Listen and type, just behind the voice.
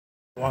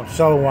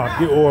Shalom,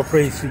 give all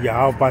praise to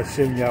Yahweh by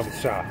Shem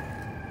Yahushua.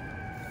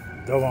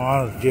 Double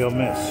honors, jail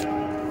miss.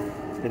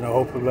 And I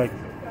hope like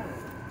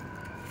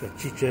the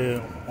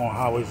teacher on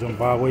highways and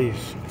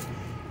byways.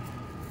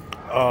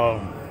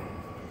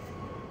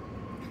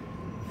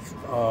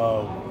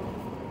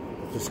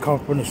 Just come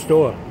from the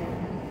store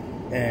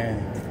and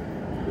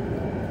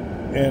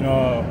an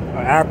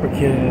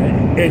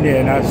African in there,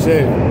 and I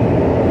said,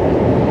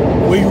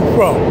 "Where you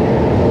from?"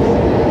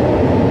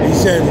 He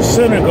said, "The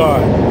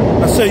synagogue."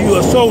 I said, "You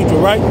a soldier,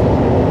 right?"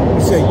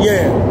 He said,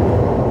 "Yeah."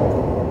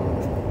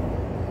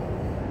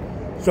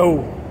 So,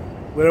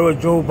 whatever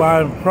Joe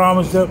Biden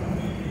promised them,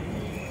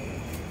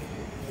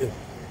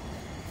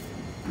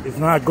 it's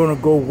not going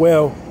to go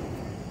well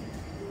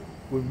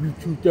with we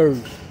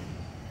 2/3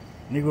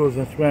 Negroes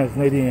and Spanish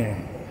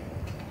Canadian.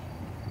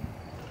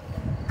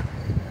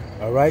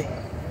 All right?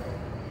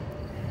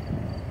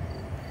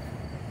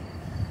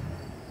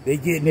 They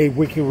getting their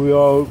wicked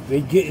reward.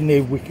 They getting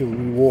their wicked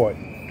reward.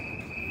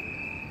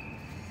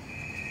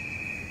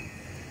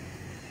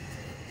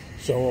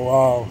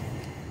 So,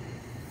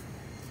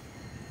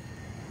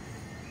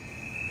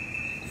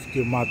 let's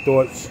give my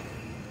thoughts.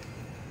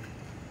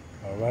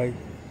 All right?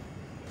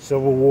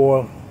 Civil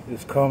war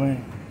is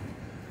coming.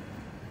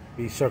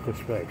 Be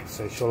circumspect.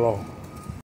 Say shalom.